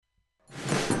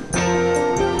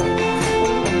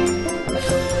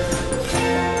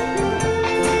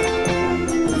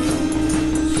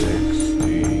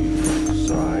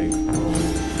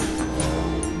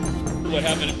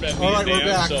right, we're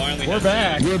back. So I only We're have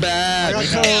back. I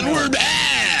got And we're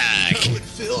back. with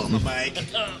Phil on the mic.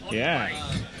 Yeah.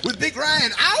 With Big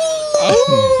Ryan. Ow!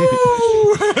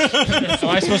 So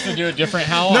am I supposed to do a different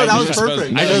howl? No, that I was just-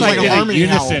 perfect. I It just was like a did harmony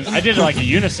unison. howl. I did it like a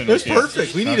unison. It was with you.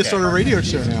 perfect. We need to Okay. start a radio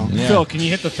show now. Yeah. Phil, can you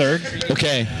hit the third?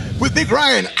 Okay. With Big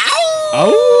Ryan.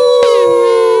 Ow!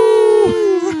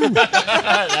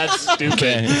 That's stupid.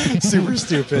 Okay. Super It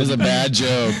stupid. was a bad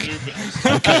joke.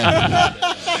 Okay.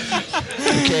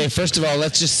 Okay, first of all,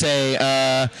 let's just say,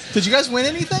 Did you guys win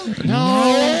anything?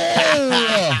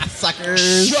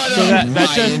 Suckers. Shut So up,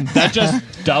 that Ryan. just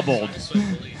doubled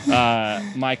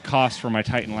my cost for my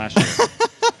Titan last year.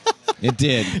 It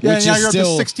did. Yeah, which now is you're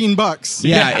still, up to $16.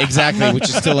 Yeah, exactly, which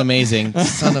is still amazing.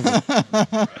 Son of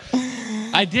a...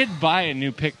 I did buy a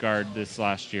new pick guard this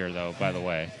last year, though, by the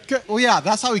way. Good. Well, yeah,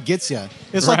 that's how he gets you.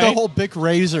 It's like the Right? whole Bic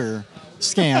razor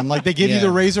scam. Like they give you Yeah.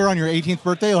 the razor on your 18th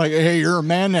birthday. Like, hey, you're a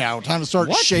man now. Time to start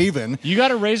What? shaving. You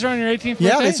got a razor on your 18th birthday?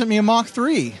 Yeah, they sent me a Mach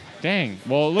 3. Dang.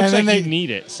 Well, it looks And then like they- you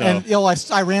need it. So And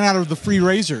I ran out of the free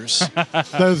razors.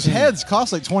 Those heads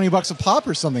cost like $20 a pop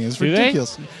or something. It's Do they?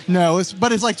 ridiculous. No,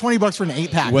 but it's like $20 for an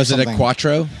 8-pack. Was or it a something.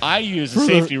 Quattro? I use For a the-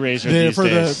 safety razor these for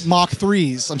days. the Mach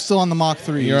 3s. I'm still on the Mach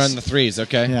 3s. You're on the threes,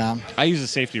 okay? Yeah. I use a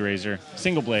safety razor,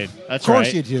 single blade. That's Of course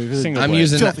right. you do. Single I'm blade.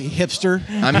 using- Filthy hipster.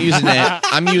 I'm using it.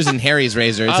 I'm using Harry's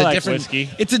razor. It's I a like different.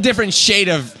 whiskey. It's a different shade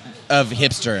of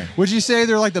hipster. Would you say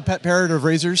they're like the pet parrot of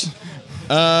razors?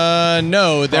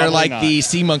 No, they're Probably like not. the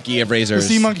sea monkey of The razors.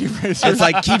 sea monkey razor. It's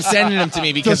like keep sending them to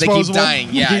me because they keep Disposable? dying.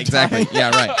 Yeah, Keep exactly. dying.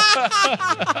 Yeah, right.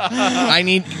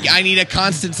 I need a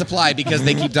constant supply because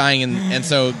they keep dying, and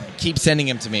so keep sending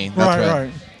them to me. That's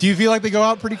right. Do you feel like they go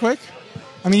out pretty quick?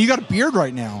 I mean, you got a beard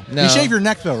right now. No. You shave your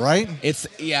neck though, right? It's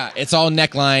all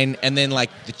neckline and then like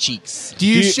the cheeks. Do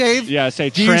you shave? Yeah, say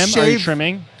do you trim. Are you shave-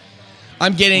 trimming?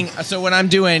 I'm getting when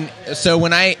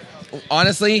I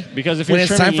honestly Because if when you're it's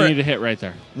trimming, time for you need to hit right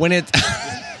there. when it's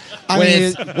I when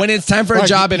mean, it's time for a like,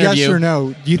 job interview. Yes or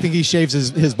no? Do you think he shaves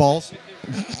his balls?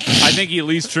 I think he at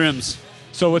least trims.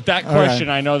 So with that All right. question,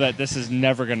 I know that this is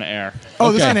never going to air.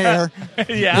 Oh, this is Okay. an air.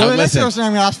 Yeah. Well, the next listen. question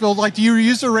I'm going to ask Phil, like, do you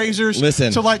use the razors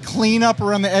Listen. to like clean up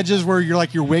around the edges where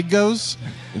your wig goes?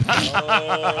 Like,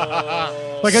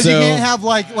 'cause you So- can't have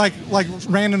like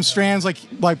random strands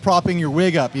like propping your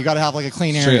wig up. You got to have like a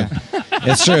clean area.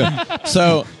 It's true.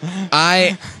 So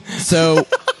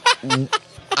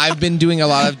I've been doing a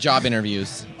lot of job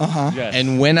interviews, Yes.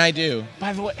 and when I do,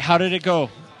 by the way, how did it go?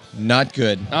 not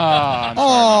good.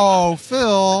 Oh,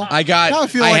 Phil! I got- Now I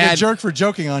feel I like a had- jerk for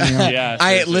joking on you. Yeah. I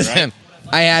seriously, listen.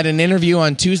 right? I had an interview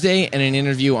on Tuesday and an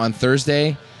interview on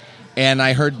Thursday, and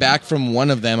I heard back from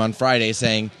one of them on Friday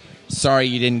saying, "Sorry,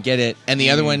 you didn't get it," and the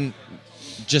other one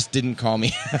just didn't call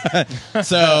me.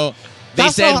 So they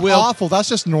That's said not we'll awful. That's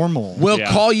just normal. we'll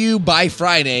call you by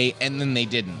Friday, and then they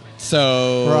didn't.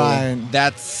 So Right.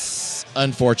 that's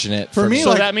unfortunate For me,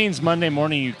 So like- that means Monday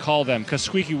morning you call them because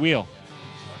squeaky wheel.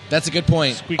 That's a good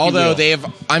point. Squeaky Although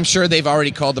wheel. I'm sure they've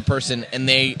already called the person, and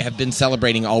they have been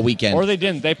celebrating all weekend. Or they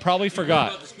didn't. They probably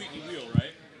forgot. The squeaky wheel,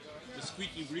 right? The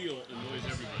squeaky wheel annoys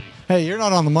everybody. Hey, you're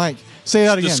not on the mic. Say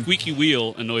that The again. squeaky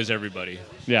wheel annoys everybody.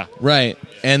 Yeah. Right,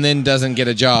 and then doesn't get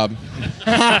a job.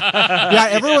 Yeah,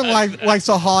 everyone likes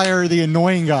to hire the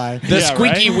annoying guy. The Yeah,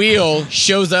 squeaky right? wheel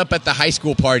shows up at the high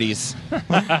school parties.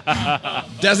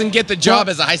 Doesn't get the job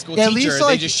Well, as a high school at teacher. least, They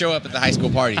like- just show up at the high school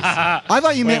parties. I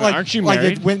thought you Wait a meant minute, aren't you like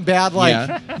married? it went bad. Like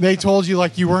Yeah. they told you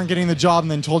like you weren't getting the job,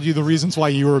 and then told you the reasons why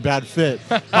you were a bad fit.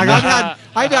 Like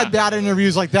I've had bad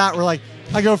interviews like that where like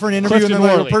I go for an interview Clifton and then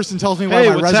like, a Worley. person tells me why Hey,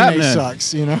 my what's resume happening?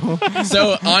 sucks. You know.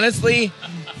 So honestly,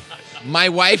 my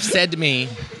wife said to me,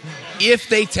 if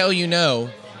they tell you no,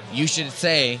 you should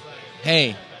say,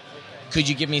 hey, could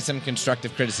you give me some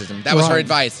constructive criticism? That was her Right.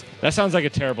 advice. That sounds like a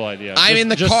terrible idea. I'm Just- in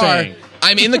the just car. saying.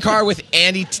 I'm in the car with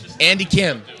Andy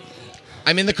Kim.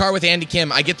 I'm in the car with Andy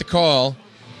Kim. I get the call.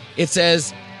 It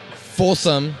says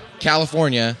Folsom,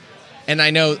 California. And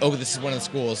I know, this is one of the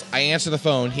schools. I answer the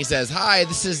phone. He says, hi,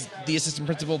 this is the assistant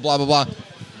principal, blah, blah, blah.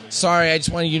 Sorry, I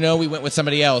just wanted you to know we went with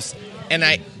somebody else. And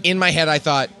in my head, I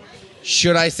thought,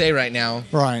 should I say right now,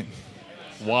 Right.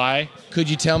 Why? could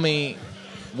you tell me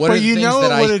what But are the you things know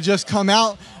that it I... would have just come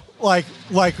out like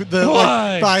the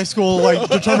Why? high school like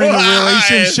determining the Why?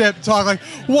 relationship talk like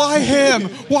why him?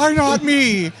 Why not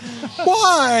me?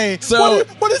 Why? So-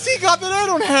 what has he got that I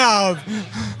don't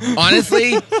have?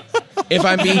 Honestly, if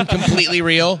I'm being completely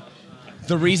real,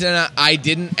 the reason I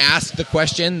didn't ask the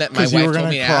question that my Because you wife were told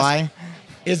gonna me to cry. ask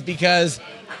is because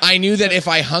I knew that if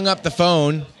I hung up the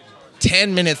phone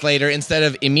 10 minutes later instead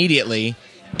of immediately,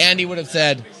 Andy would have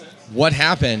said, what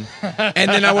happened? And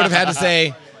then I would have had to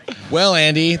say, well,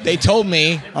 Andy, they told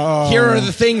me, here are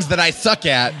the things that I suck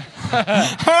at.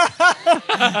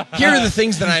 Here are the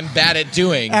things that I'm bad at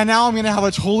doing. And now I'm going to have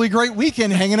a totally great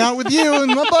weekend hanging out with you and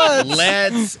my buds.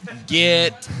 Let's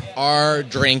get our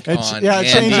drink on. Yeah, it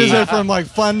Andy. changes it from like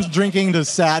fun drinking to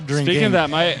sad drinking. Speaking of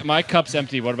that, my cup's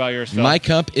empty. What about yours, Phil? My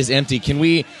cup is empty. Can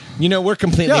we? We're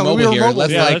completely Yeah, we mobile are here. mobile.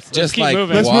 Let's Yeah, like let's just keep like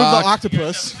moving. Let's move walk. the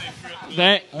octopus.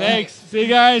 Thanks. See you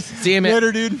guys. See you, man.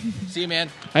 Later, dude. See you, man.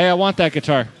 Hey, I want that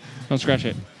guitar. Don't scratch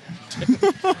it.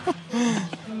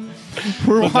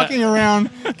 We're walking around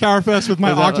Kauerfest with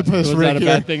my octopus was rig that a here.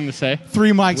 bad thing to say?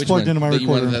 3 mics Which plugged one? into my That you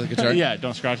wanted recorder. the guitar? Yeah,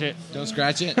 don't scratch it. Don't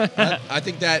scratch it. I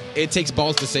think that it takes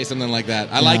balls to say something like that.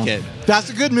 I like it. That's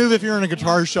a good move if you're in a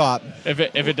guitar shop. If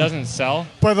it doesn't sell,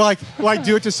 But like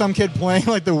do it to some kid playing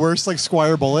like the worst like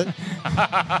Squire Bullet.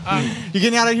 You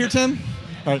getting out of here, Tim?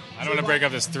 All right. I don't want to break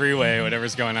up this three-way,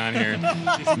 whatever's going on here.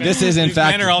 This is in These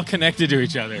fact. men are all connected to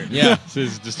each other. Yeah. This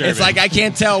is disturbing. It's like I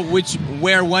can't tell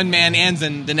where one man ends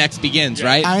and the next begins,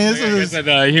 right? I mean, this It's is like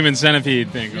the human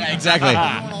centipede thing. Yeah, exactly. Oh,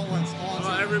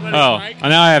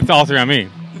 now I have all three on me.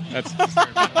 That's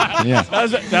Yeah.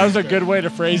 that was a good way to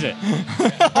phrase it.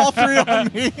 all three on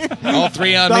me. All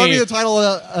three on That would me. be the title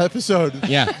of the episode.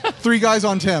 Yeah. 3 guys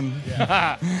on Tim.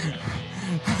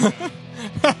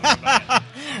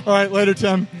 All right, later,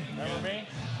 Tim. Remember me?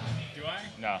 Do I?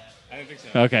 No. I don't think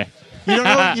so. Okay. You don't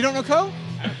know? You don't know Co?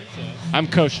 I'm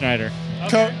Coach Schneider.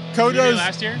 Co You were here does.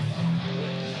 last year?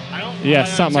 I don't. Yeah, I'm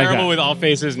something like terrible that. with all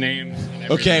faces, names.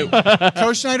 And Okay. everything.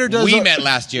 Co Schneider does. We met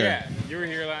last year. Yeah, you were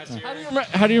here last year.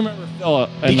 How do you remember Phil?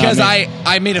 and not Because me?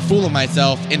 I made a fool of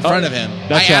myself in front of him.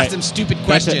 that's I right. asked him stupid That's it.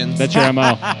 questions, That's your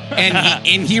MO.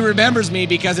 and he remembers me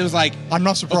because it was like, I'm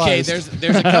not surprised. okay,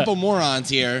 there's a couple morons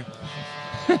here,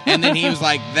 and then he was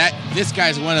like, this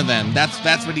guy's one of them.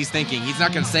 That's what he's thinking. He's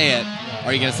not gonna say it.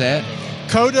 Are you gonna say it?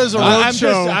 Co does a I'm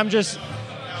roadshow. just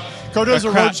Co does a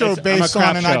a crap- roadshow I'm a based crap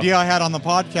on an show. idea I had on the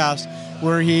podcast,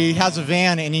 where he has a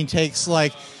van and he takes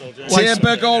like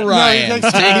Typical No, Ryan, he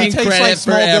takes taking like credit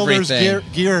small for builders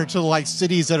everything. gear to like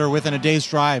cities that are within a day's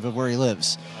drive of where he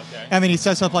lives. Okay. And then he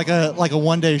sets up like a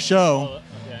 1-day show,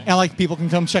 Okay. and like people can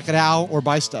come check it out or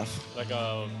buy stuff. Like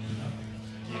a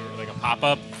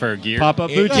pop-up for gear. pop-up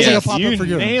It- boutique. it's like a Yes. pop-up You for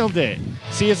gear. nailed it.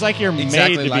 See, it's like you're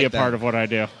Exactly made to like be a that. part of what I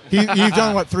do. You've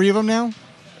done what, 3 of them now?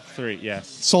 3, yes.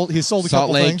 He's sold a Salt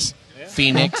couple Lake, things.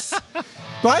 Phoenix,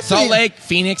 But I Salt think- Lake,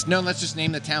 Phoenix. No, let's just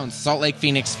name the towns: Salt Lake,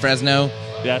 Phoenix, Fresno.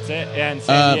 That's it. And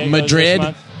San Diego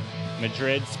Madrid.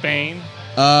 Madrid, Spain. You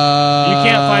You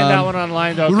can't find that one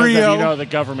online though, because Rio. the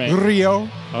government. Rio,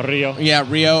 Rio. Yeah,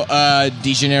 Rio,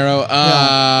 de Janeiro.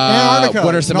 Antarctica.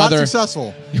 What are some not other?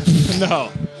 successful? No.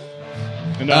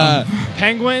 No.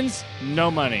 Penguins, no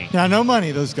money. Yeah, no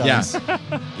money. Those guys. Yeah,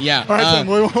 yeah. All right, Tim,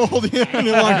 we won't hold you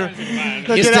any longer. Now get out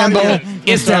of Istanbul, here.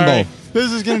 Istanbul.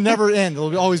 This is gonna never end.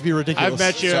 It'll always be ridiculous. I've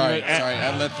met you. Sorry.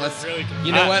 Let's.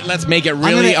 You know what? Let's make it I'm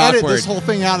really gonna edit awkward. this whole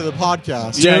thing out of the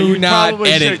podcast. Yeah, Do you not probably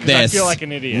edit should, 'cause I this. feel like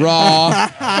an idiot.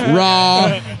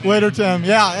 Raw. Later, Tim.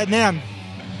 Yeah, at NAM.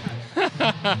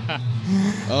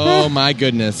 Oh my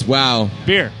goodness! Wow.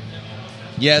 Beer.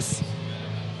 Yes.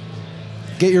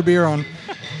 Get your beer on.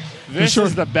 This sure.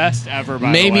 is the best ever,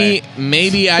 by the way.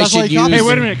 Maybe I That's why should you got use. Hey,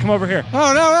 wait a minute. Come over here.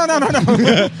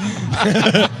 Oh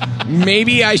no.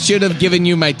 Maybe I should have given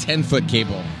you my 10-foot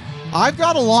cable. I've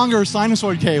got a longer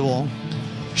sinusoid cable.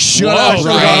 Shut Whoa, up,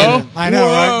 Ryan. I know,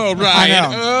 Whoa, right? Ryan.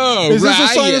 I know. Oh, Is this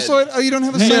Ryan. a sinusoid? Oh, you don't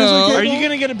have a No. sinusoid cable? Are you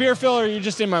going to get a beer, Phil, or are you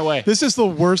just in my way? This is the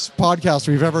worst podcast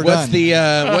we've ever What's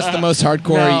done. what's the most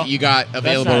hardcore No, you got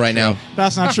available not right now?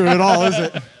 That's not true at all, is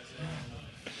it?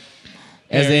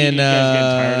 As Hey, in you guys getting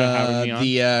tired of having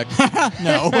me on? the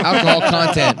No. alcohol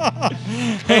content.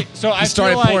 Hey, so I I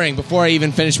started feel like pouring before I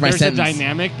even finished my there's sentence. a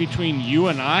dynamic between you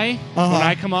and I Uh-huh. when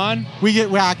I come on We get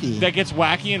wacky. that gets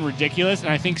wacky and ridiculous, and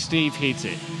I think Steve hates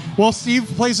it. Well, Steve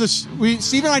plays this.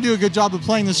 Steve and I do a good job of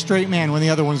playing the straight man when the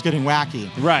other one's getting wacky.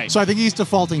 Right. So I think he's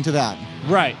defaulting to that.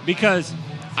 Right, because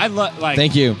I love like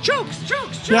Thank you. jokes.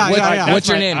 Yeah, What- yeah, yeah. What's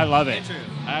your name? I love it.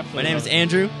 My name is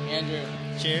Andrew.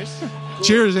 Cheers.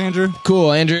 Cheers, Andrew.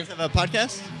 Cool, Andrew. Have a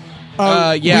podcast?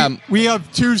 Yeah. We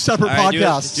have 2 separate All right,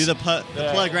 podcasts. do the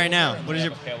plug right now. What is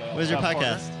your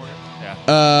podcast?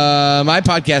 My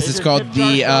podcast is called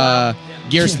the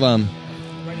Gear Slum.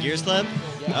 Gears Club?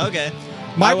 Okay.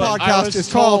 My I was podcast is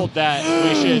told called that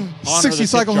we should honor 60 the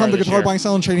Cycle tip jar Home, the this guitar year. buying,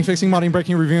 selling, trading, fixing, modding,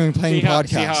 breaking, reviewing, playing See how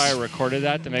podcast. I recorded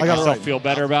that to make I got it myself right. feel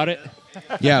better about it?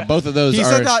 Yeah, both of those He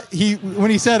are. said that when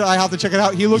he said I have to check it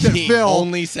out, he looked at he Phil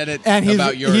only said it and he's,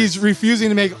 about yours. he's refusing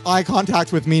to make eye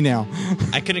contact with me now.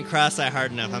 I couldn't cross that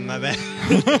hard enough. I'm my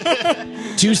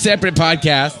bad. 2 separate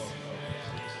podcasts.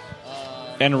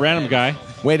 And a random guy.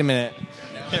 Wait a minute.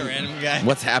 Random guy.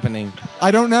 What's happening?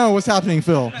 I don't know what's happening,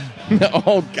 Phil.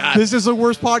 Oh God. This is the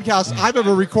worst podcast I've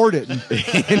ever recorded.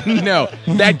 No,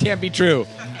 that can't be true.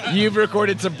 You've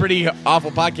recorded some pretty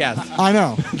awful podcasts. I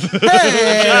know.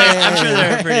 I'm sure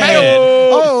they're pretty good.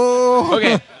 Oh.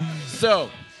 Okay, so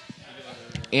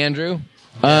Andrew,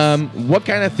 what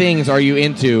kind of things are you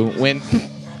into when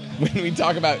we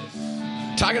talking about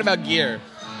gear?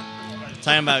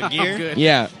 Talking about gear.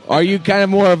 Yeah, are you kind of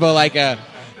more of a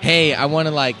hey, I want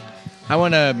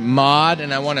to mod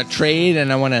and I want to trade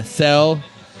and I want to sell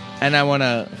and I want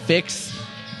to fix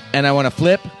and I want to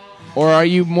flip, or are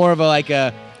you more of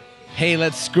a hey,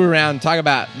 let's screw around and talk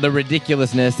about the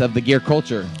ridiculousness of the gear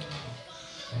culture?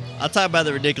 I'll talk about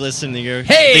the ridiculous in the gear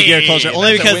culture. that's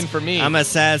Only a because win for me. I'm a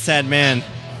sad man.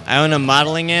 I own a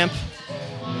modeling amp,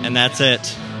 and that's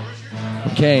it.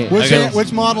 Okay.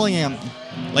 Which modeling amp?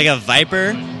 Like a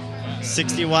Viper,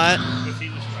 60 watt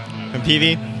from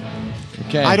PV.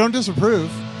 Okay. I don't disapprove.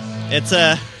 It's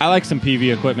I like some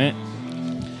PV equipment.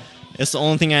 It's the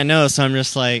only thing I know, so I'm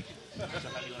just like,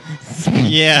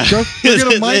 yeah. Go get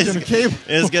a mic and a cable.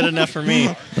 It's good enough for me.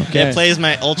 Okay. It plays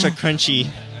my ultra crunchy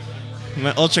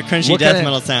What death kinda-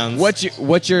 metal sounds.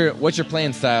 What's your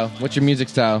playing style? What's your music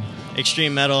style?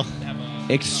 Extreme metal.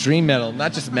 Extreme metal,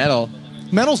 not just metal.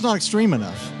 Metal's not extreme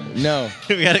enough. No,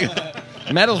 We gotta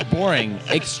go. metal's boring.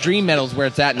 Extreme metal's where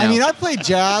it's at now. I mean, I play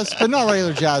jazz, but not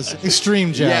regular jazz.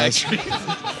 Extreme jazz.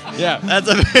 yeah, That's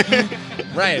a.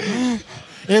 right.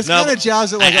 It's No, kind of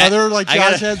jazz that like I- other I jazz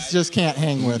gotta- heads just can't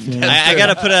hang with. You know? I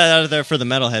gotta put it out there for the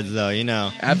metalheads, though. You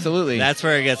know, Absolutely. that's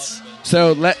where it gets.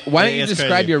 So why don't It you gets describe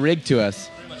crazy. your rig to us?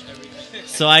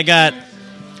 So I got.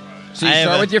 So you I have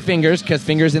start a- with your fingers, because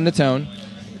fingers in the tone.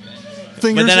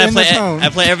 Fingers But then in the tone. I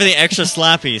play everything extra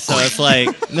sloppy, so it's like.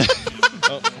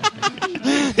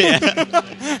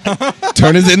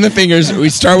 Tone is in the fingers. We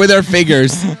start with our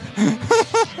fingers.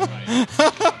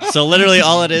 So literally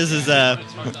all it is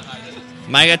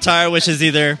my guitar, which is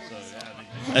either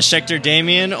a Schecter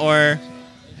Damien or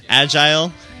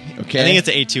Agile. Okay. I think it's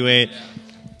an 828.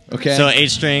 Okay. So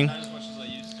 8-string.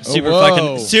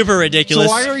 whoa. Super So ridiculous.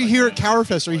 why are you here at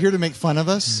Kauerfest? Are you here to make fun of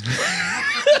us?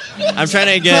 I'm trying to There's not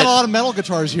a get. lot of metal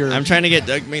guitars here. I'm trying to get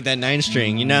Doug to make that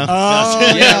 9-string. You know.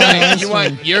 Oh, yeah, yeah.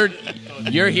 right.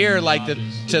 You're here like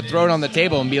to throw it on the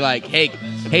table and be like,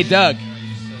 hey Doug,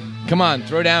 come on,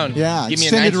 throw down. Yeah, give me a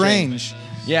extended 9-string. range.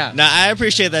 Yeah. Now I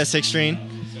appreciate that 6-string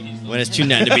when it's tuned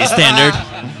down to be standard.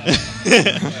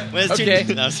 When it's Okay.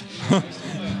 tuned,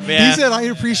 yeah. He said, "I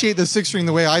appreciate the 6-string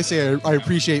the way I say I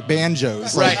appreciate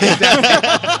banjos." Right. Like,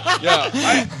 Exactly.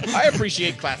 Yeah. I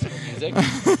appreciate classical music.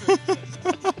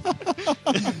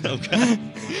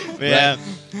 Yeah.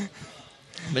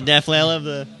 But definitely, I love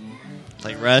the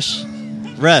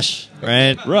Rush,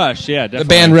 right? Rush, yeah, definitely. The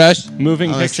band Rush, Moving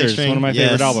Oh, the Pictures, six-string? one of my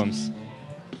Yes. favorite albums.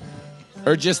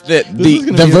 or just the is gonna the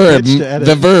be a verb, bitch to edit.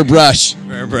 the verb Rush.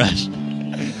 Rush.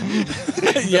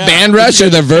 Yeah, Band Rush or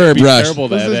the verb be Rush? terrible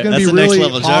to this is edit. going to That's be the next really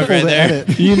level joke awful right to there. edit.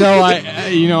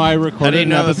 I I recorded didn't an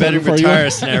know I'm a episode better before you.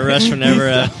 guitarist, and I Rush would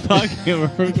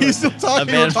never. He's still talking.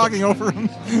 A We're band- talking over him.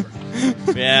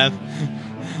 Yeah.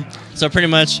 So pretty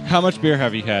much How much beer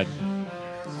have you had?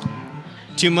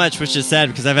 too much, which is sad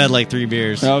because I've had like 3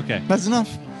 beers. Oh, okay, That's enough.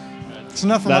 It's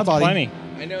enough for that's my body. plenty.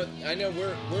 I know.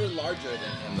 We're larger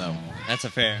than him though. That's a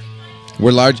fair.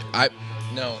 We're large.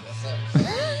 No.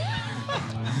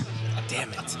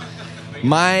 Damn it.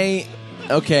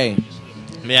 Okay.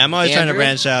 Yeah, I'm always trying to Andrew?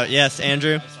 branch out. Yes,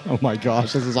 Andrew. Oh my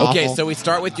gosh, this is awful. Okay, so we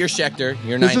start with your Schecter,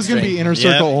 your this 9 is going to string. be inner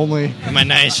circle Yep. only. My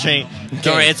 9-string.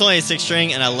 Don't worry, it's only a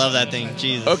 6-string, and I love that thing.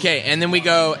 Jesus. Okay, and then we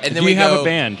go, and then Do we you have go a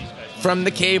band? from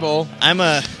the cable. I'm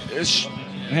a.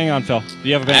 Hang on, Phil. Do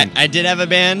you have a band? I did have a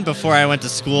band before I went to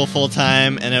school full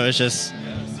time, and it was just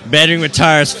bedroom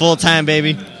guitarist full time,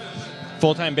 baby.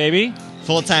 Full-time baby?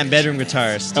 Full time bedroom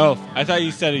guitarist. Oh, I thought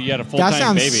you said you had a full-time That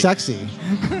sounds baby. sexy.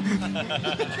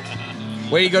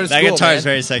 Where do you go to That school, guitar man? is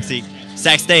very sexy.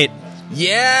 Sac State.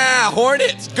 Yeah,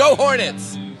 Hornets. Go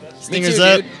Hornets. Me Stingers too,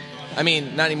 up. dude. I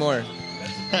mean, not anymore.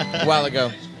 A while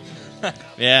ago.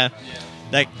 Yeah.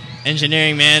 That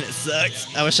engineering, man, it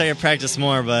sucks. I wish I could practice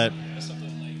more, but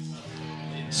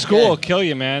School Okay. will kill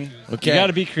you, man. Okay. You got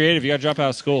to be creative. You got to drop out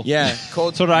of school. Yeah, Cole,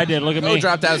 That's what I did. Look at Cole me.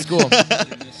 dropped out of school.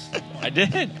 I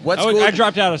did. What I school? I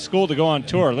dropped out of school to go on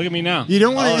tour. Look at me now. You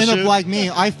don't want to Oh, end shoot. up like me.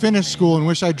 I finished school and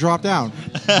wish I dropped out.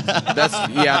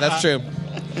 That's true.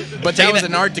 But that was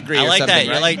an art degree I or like something, that.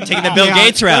 You're right? like taking the Bill Yeah,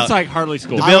 Gates route. That's like Harley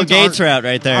School. the I Bill went to Gates art- route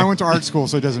right there. I went to art school,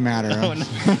 so it doesn't matter.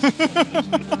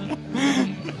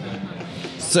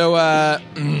 So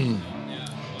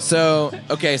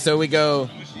we go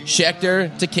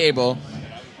Schecter to cable,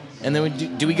 and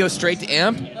then do we go straight to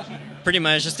amp? Pretty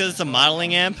much, just because it's a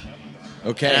modeling amp.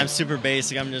 Okay. And I'm super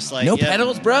basic. I'm just like No yeah.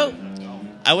 pedals, bro?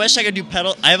 I wish I could do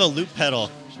pedal. I have a loop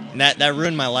pedal. And that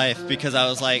ruined my life because I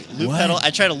was like, loop What? pedal. I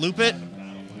try to loop it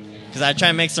because I try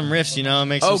to make some riffs,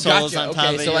 make some solos gotcha. on top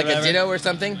Okay, of it. so like a whatever. Ditto or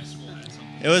something?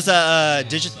 It was a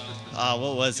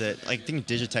what was it? Like, I think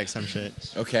Digitech some shit.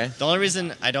 Okay. The only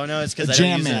reason I don't know is because A I don't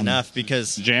Jam use it Man. enough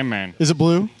because Jam Man. Is it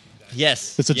blue?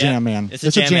 yes, It's a yeah, jam man. It's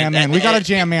a jam man. We got a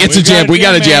jam man. It's a jam. We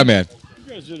got a jam man.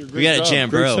 We got a jam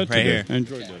bro right here. I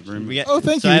enjoyed that very much. We got, Oh,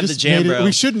 thank so you. I We have the just jam made it- bro.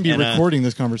 We shouldn't be and, recording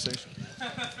this conversation.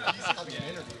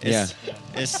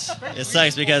 It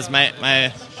sucks because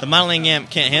the modeling amp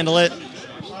can't handle it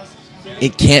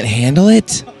It can't handle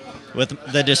it? with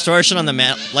the distortion on the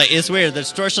like it's weird. The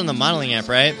distortion on the modeling amp,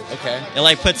 right? Okay. It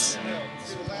like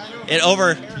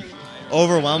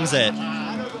overwhelms it,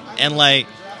 and like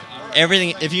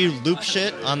everything. If you loop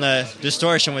shit on the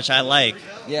distortion, which I like,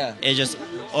 Yeah. it just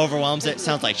overwhelms it.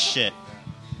 Sounds like shit.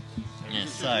 It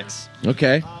sucks.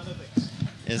 Okay.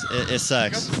 It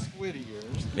sucks.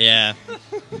 Yeah.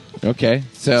 Okay.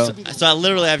 So, So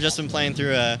I've just been playing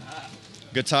through a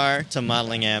guitar to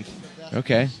modeling amp,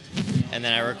 okay. and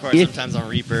then I record If- sometimes on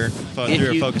Reaper through if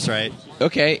a you- Focusrite.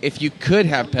 Okay, if you could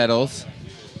have pedals,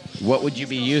 what would you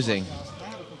be using?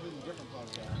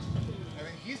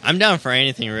 I'm down for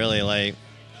anything really. Like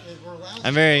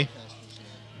I'm down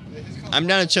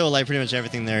to chill with like pretty much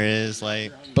everything there is.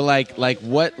 Like But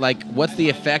what's the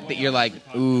effect that you're like,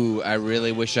 ooh, I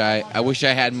really wish I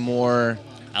had more.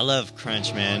 I love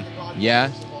crunch, man.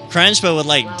 Yeah. Crunch, but with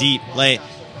like deep, like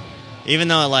even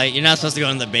though like you're not supposed to go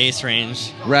in the bass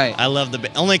range. Right. I love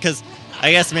only because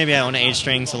I guess maybe I own an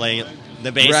 8-string, so like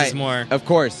the bass right. is more. Of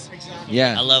course.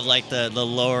 Yeah. I love like the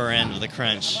lower end of the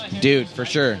crunch. Dude, for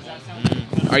sure.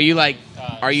 Are you like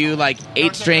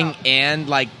 8-string and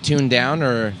like tuned down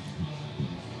or?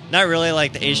 Not really.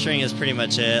 Like the 8-string is pretty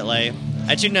much it. Like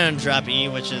I tune down drop E,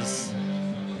 which is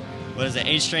what is it?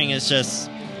 8-string is just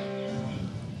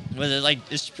what is it like?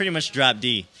 It's pretty much drop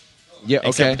D. Yeah.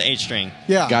 Except Okay. with the 8-string.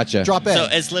 Yeah. Gotcha. Drop A. So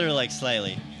it's literally like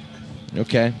slightly,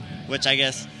 Okay. which I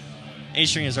guess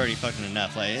 8-string is already fucking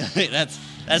enough. Like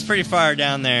that's pretty far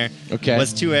down there. Okay.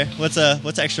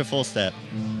 What's extra full step?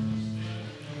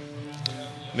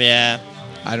 But yeah,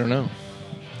 I don't know.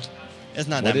 it's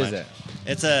not What that is much. it?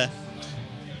 It's a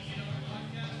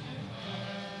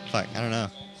fuck. I don't know.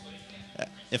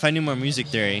 If I knew more music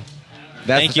theory,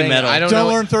 That's Thank the you, thing. Metal. I don't Don't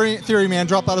know. learn theory, man.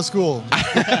 Drop out of school.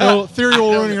 Theory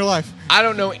will ruin your life. I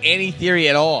don't know any theory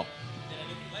at all.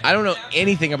 I don't know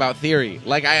anything about theory.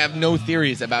 Like I have no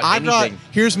theories about anything.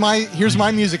 Here's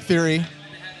my music theory.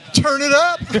 Turn it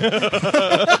up.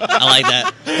 I like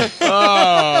that.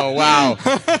 Oh wow!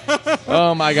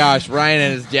 Oh my gosh, Ryan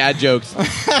and his dad jokes.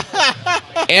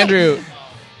 Andrew,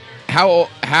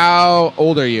 how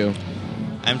old are you?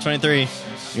 I'm 23.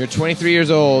 You're 23 years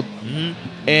old, Mhm.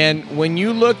 and when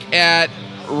you look at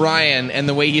Ryan and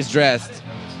the way he's dressed,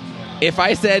 if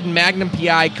I said Magnum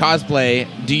PI cosplay,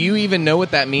 do you even know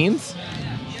what that means?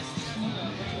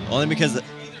 Only because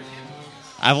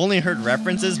I've only heard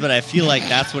references, but I feel like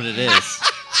that's what it is.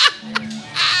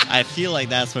 I feel like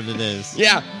that's what it is.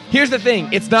 Yeah. Here's the thing.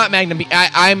 It's not Magnum PI.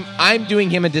 I'm doing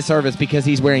him a disservice because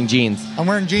he's wearing jeans. I'm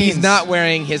wearing jeans. He's not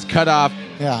wearing his cutoff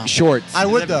Yeah. shorts. I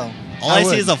would though. All I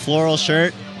would. see is a floral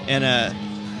shirt and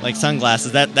like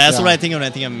sunglasses. That's Yeah. what I think of when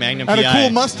I think of Magnum And a PI. cool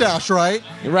mustache, right?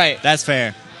 Right. That's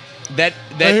fair. That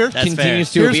Right here? That's continues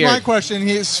fair. to a Here's beard. my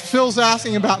question. Phil's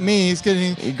asking about me. He's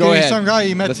getting Go ahead. some guy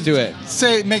he met. Let's do it.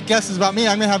 Make guesses about me.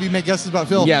 I'm gonna have you make guesses about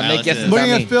Phil. Yeah, Now make let's guesses do about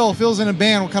Looking me. at Phil. Phil's in a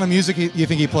band. What kind of music you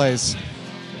think he plays?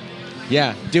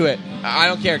 Yeah, do it. I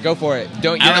don't care. Go for it.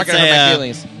 You're I not would gonna hurt say, my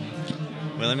feelings.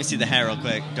 Well, let me see the hat real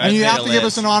quick. And you have to give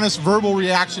us an honest verbal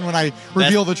reaction when I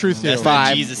reveal the truth to you. That's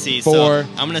Five, Jesus-y. 4, So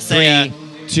I'm gonna say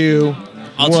 3, 2,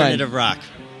 alternative 1. rock.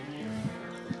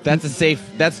 That's a safe.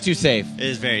 That's too safe. It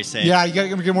is very safe. Yeah, you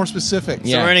gotta get more specific. So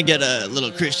Yeah. we're gonna get a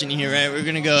little Christian here, right? We're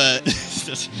gonna go.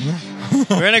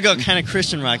 We're gonna go kind of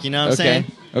Christian rock. You know what I'm Okay. saying?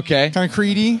 Okay. Kind of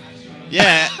creedy.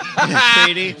 Yeah.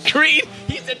 Creedy. Creed.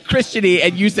 He said Christian-y,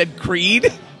 and you said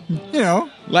Creed. You know,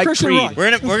 Like Christian Creed.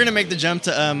 rock. We're gonna make the jump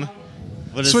to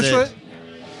what is Switchfoot. it?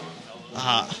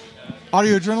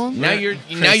 Audio adrenaline.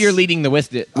 Now you're leading the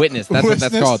witness. That's what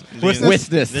that's Witness? called. Witness?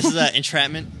 Witness. This is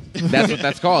entrapment. That's what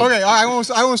that's called. Okay, I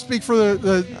won't speak for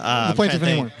the I'm plaintiff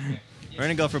trying to anymore. We're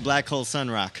gonna go for Black Hole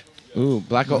Sun Rock. Ooh,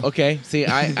 Black Hole. Okay. See,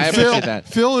 I Phil, appreciate that.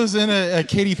 Phil is in a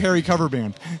Katy Perry cover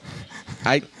band.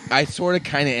 I sort of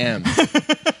kind of am.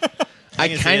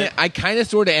 can see it. I kind of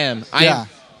sort of am. Yeah.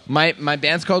 My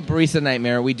band's called Barista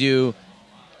Nightmare. We do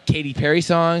Katy Perry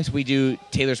songs. We do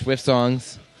Taylor Swift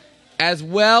songs, as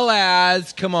well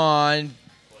as Bon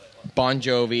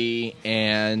Jovi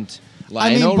and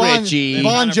Lionel Richie.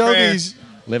 Bon On a prayer. Jovi's.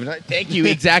 Thank you.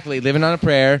 Exactly. Living on a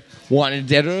prayer. Wanted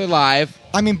dead or alive.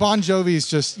 I mean, Bon Jovi's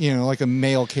just like a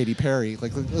male Katy Perry.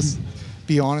 Like, let's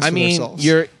be honest with ourselves.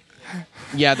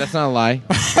 Yeah, that's not a lie.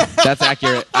 That's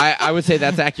accurate. I would say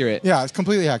that's accurate. Yeah, it's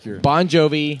completely accurate. Bon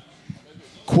Jovi,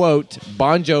 quote,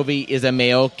 Bon Jovi is a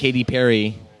male Katy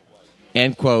Perry,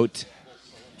 end quote,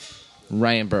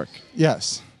 Ryan Burke.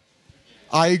 Yes,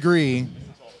 I agree.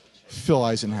 Phil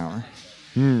Eisenhower.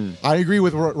 I agree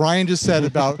with what Ryan just said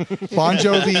about Bon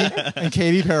Jovi and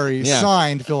Katy Perry. Yeah.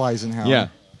 Signed, Phil Eisenhower. Yeah.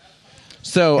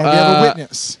 So And we have a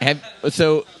witness.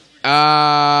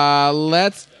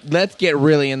 Let's get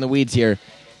really in the weeds here.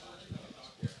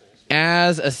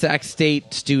 As a Sac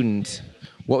State student,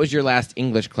 what was your last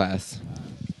English class?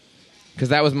 Because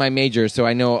that was my major, so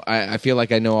I feel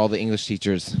like I know all the English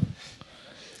teachers.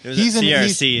 It was He's at an-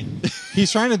 CRC.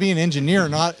 He's trying to be an engineer,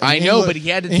 not an I know, but he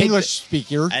had to take English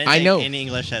speaker. I didn't I take know. any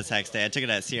English at Sac State. I took it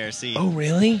at CRC. Oh,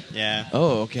 really? Yeah.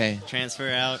 Oh, okay. Transfer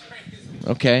out.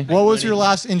 Okay. What was your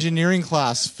last engineering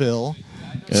class, Phil?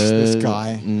 This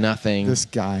guy. Nothing. This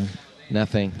guy.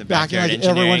 Nothing. The Back in backyard like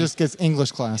engineering. everyone just gets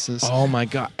English classes. Oh my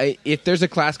god! If there's a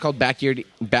class called backyard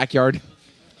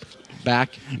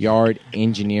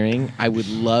engineering, I would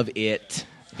love it.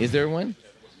 Is there one?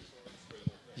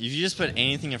 If you just put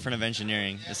anything in front of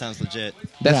engineering, it sounds legit.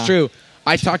 That's Yeah. true.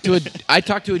 I talked to a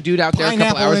dude out there a couple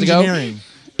Pineapple hours engineering. ago.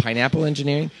 Pineapple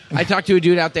engineering. I talked to a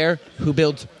dude out there who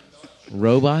builds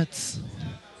robots,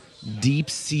 deep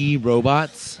sea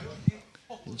robots.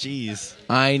 Jeez.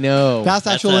 I know. That's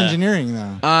actual a- engineering,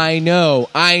 though. I know.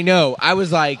 I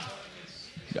was like,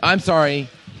 I'm sorry.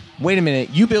 Wait a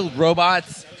minute. You build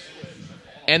robots,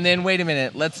 and then wait a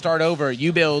minute. Let's start over.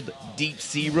 You build deep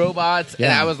sea robots, and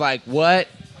Yeah. I was like, what?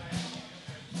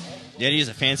 You gotta use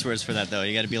the fancy words for that, though.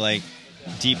 You gotta be like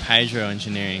deep hydro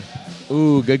engineering.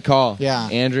 Ooh, good call. Yeah.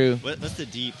 Andrew, What's the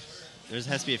deep? There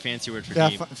has to be a fancy word for Yeah,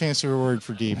 deep. fancier word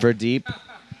for deep. for deep.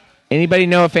 Anybody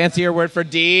know a fancier word for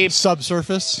deep?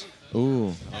 Subsurface.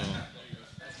 Ooh.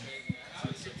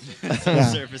 Yeah.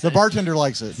 Subsurface. The bartender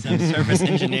likes it. Subsurface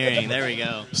engineering. There we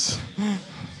go.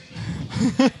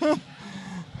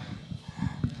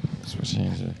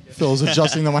 Phil's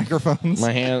adjusting the microphones.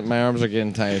 My arms are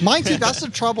getting tired. Mine too. That's the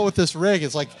trouble with this rig.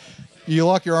 It's like you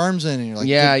lock your arms in and you're like,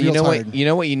 Yeah, real you know tired. what? You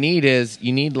know what you need is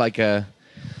you need like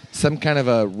some kind of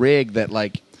a rig that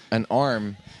like an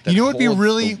arm. that You know what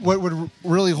holds what would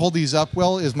really hold these up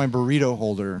well is my burrito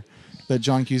holder that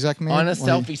John Cusack made on a when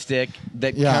he- selfie stick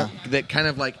that Yeah. that kind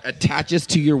of like attaches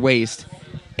to your waist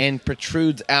and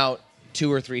protrudes out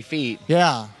 2 or 3 feet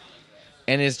Yeah,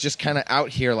 and is just kind of out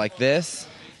here like this.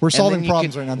 we're And solving then you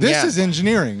problems could- right now. This yeah. is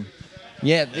engineering.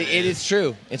 Yeah, it is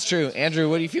true. It's true. Andrew,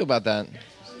 what do you feel about that?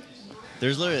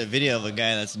 There's literally a video of a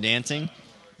guy that's dancing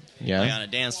Yeah. like on a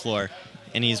dance floor,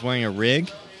 and he's wearing a rig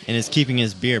and is keeping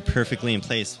his beer perfectly in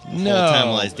place the No. whole time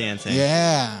while he's dancing.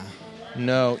 Yeah.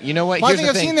 No, you know what? Well, I Here's think the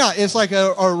I've thing. seen that. It's like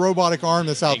a robotic arm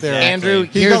that's out there. Exactly. Andrew,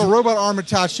 He's here's got a robot arm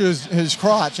attached to his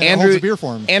crotch and it holds Andrew, a beer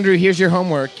for him. Andrew, here's your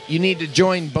homework. You need to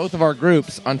join both of our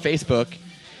groups on Facebook,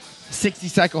 60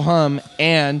 Cycle Hum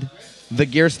and the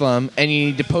Gear Slum, and you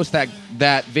need to post that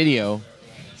video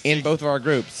in both of our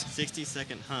groups.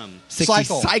 60-second hum. 60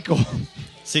 Cycle. cycle.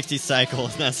 60 cycle,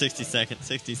 not 60 seconds.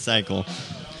 60 cycle.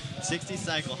 60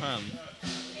 cycle hum.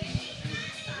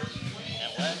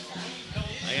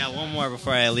 I got one more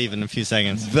before I leave in a few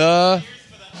seconds. The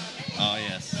Oh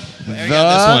yes. I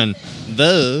got this one.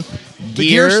 The The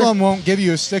Gear Slum won't give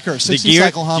you a sticker. 60 gear.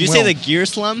 Cycle Hum Did you will. say the gear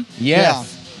slum?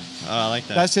 Yes. Oh, I like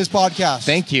that. That's his podcast.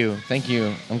 Thank you.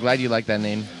 I'm glad you like that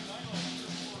name.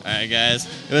 All right, guys.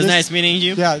 It was nice meeting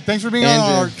you. Yeah, thanks for being on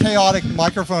Andrew. our chaotic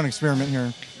microphone experiment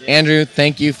here. Andrew,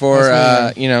 thank you for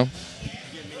Nice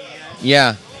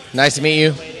Yeah. Nice to meet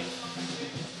you.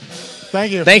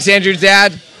 Thank you. Thanks, Andrew's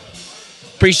dad.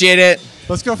 Appreciate it.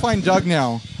 Let's go find Doug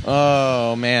now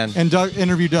Oh man. and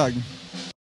interview Doug.